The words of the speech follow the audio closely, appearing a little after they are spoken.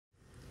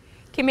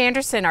Kim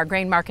Anderson, our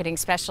grain marketing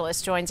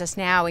specialist, joins us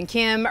now. And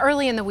Kim,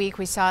 early in the week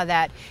we saw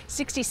that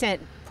 60-cent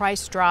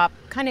price drop.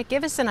 Kind of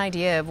give us an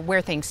idea of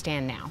where things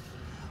stand now.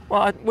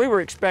 Well, we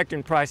were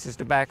expecting prices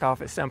to back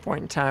off at some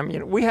point in time.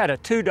 We had a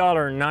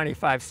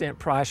 $2.95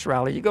 price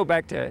rally. You go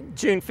back to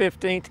June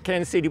 15th,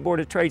 Kansas City Board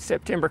of Trade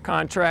September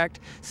contract,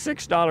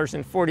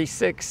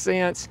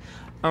 $6.46.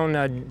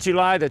 On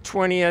July the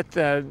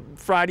 20th,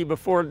 Friday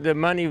before the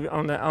money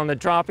on the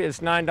drop is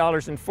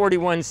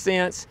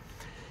 $9.41.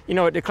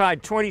 It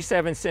declined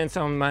 27 cents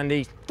on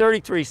Monday,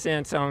 33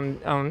 cents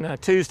on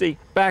Tuesday,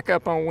 back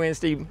up on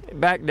Wednesday,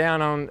 back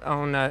down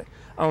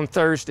on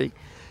Thursday.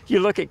 You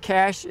look at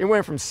cash, it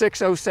went from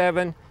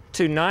 607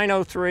 to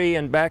 903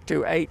 and back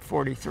to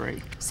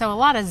 843. So a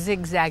lot of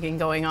zigzagging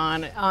going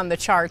on the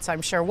charts,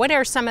 I'm sure. What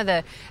are some of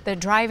the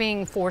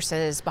driving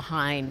forces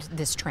behind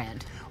this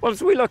trend? Well,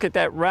 as we look at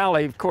that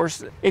rally, of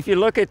course, if you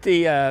look at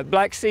the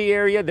Black Sea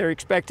area, they're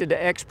expected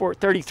to export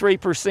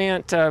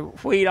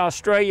 33% wheat.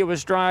 Australia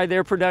was dry,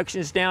 their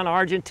production is down.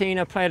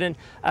 Argentina planted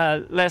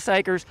less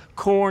acres.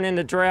 Corn in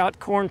the drought,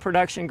 corn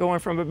production going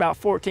from about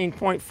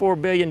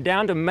 14.4 billion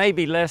down to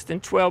maybe less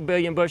than 12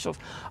 billion bushels.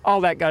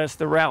 All that got us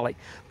the rally.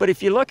 But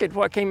if you look at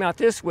what came out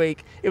this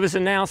week, it was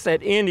announced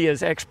that India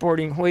is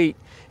exporting wheat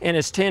and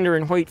is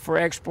tendering wheat for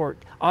export.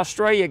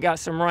 Australia got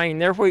some rain.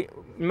 Their wheat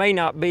may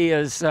not be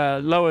as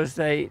low as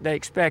they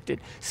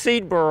expected.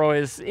 Seedboro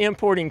is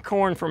importing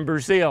corn from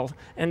Brazil,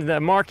 and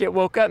the market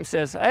woke up and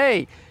says,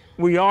 hey,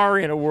 we are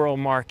in a world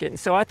market. And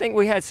so I think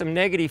we had some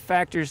negative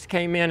factors that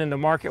came in and the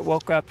market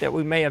woke up that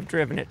we may have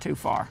driven it too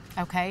far.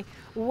 Okay.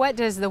 What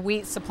does the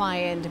wheat supply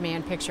and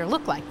demand picture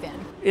look like then?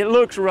 It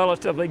looks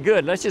relatively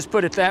good. Let's just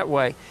put it that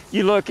way.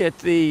 You look at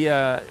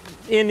the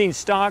ending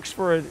stocks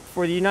for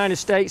the United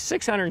States,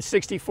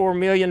 664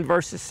 million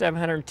versus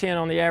 710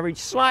 on the average,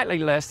 slightly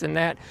less than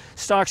that.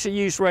 Stocks to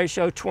use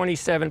ratio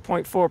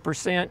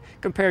 27.4%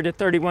 compared to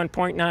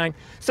 31.9.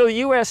 So the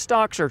U.S.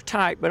 stocks are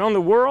tight, but on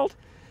the world,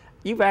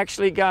 you've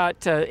actually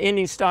got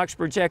ending stocks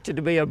projected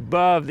to be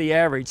above the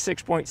average,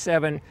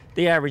 6.7.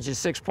 The average is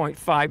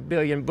 6.5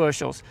 billion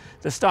bushels.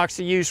 The stocks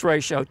to use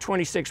ratio,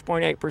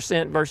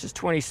 26.8% versus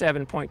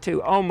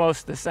 27.2,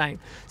 almost the same.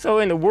 So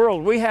in the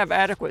world, we have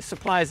adequate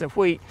supplies of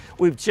wheat.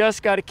 We've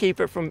just got to keep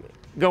it from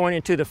going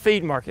into the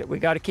feed market. We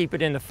got to keep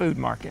it in the food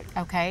market.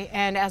 Okay,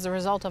 and as a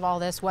result of all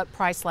this, what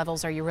price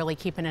levels are you really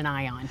keeping an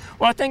eye on?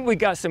 Well, I think we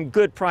got some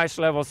good price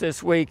levels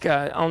this week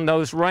on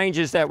those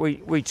ranges that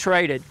we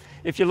traded.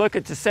 If you look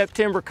at the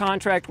September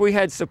contract, we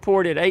had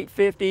support at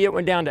 850. It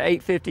went down to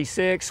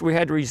 856. We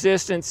had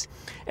resistance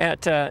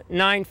at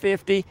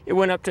 950. It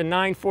went up to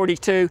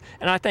 942,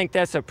 and I think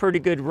that's a pretty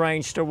good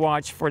range to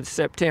watch for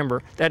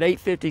September, that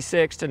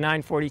 856 to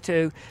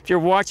 942. If you're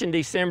watching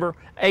December,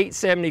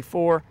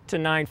 874 to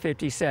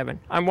 957.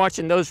 I'm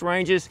watching those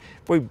ranges.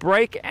 If we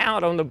break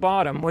out on the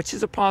bottom, which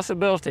is a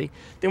possibility,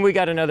 then we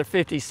got another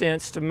 50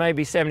 cents to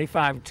maybe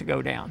 75 to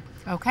go down.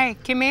 Okay,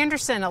 Kim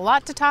Anderson, a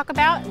lot to talk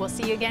about. We'll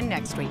see you again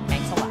next week.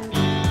 Thanks a lot.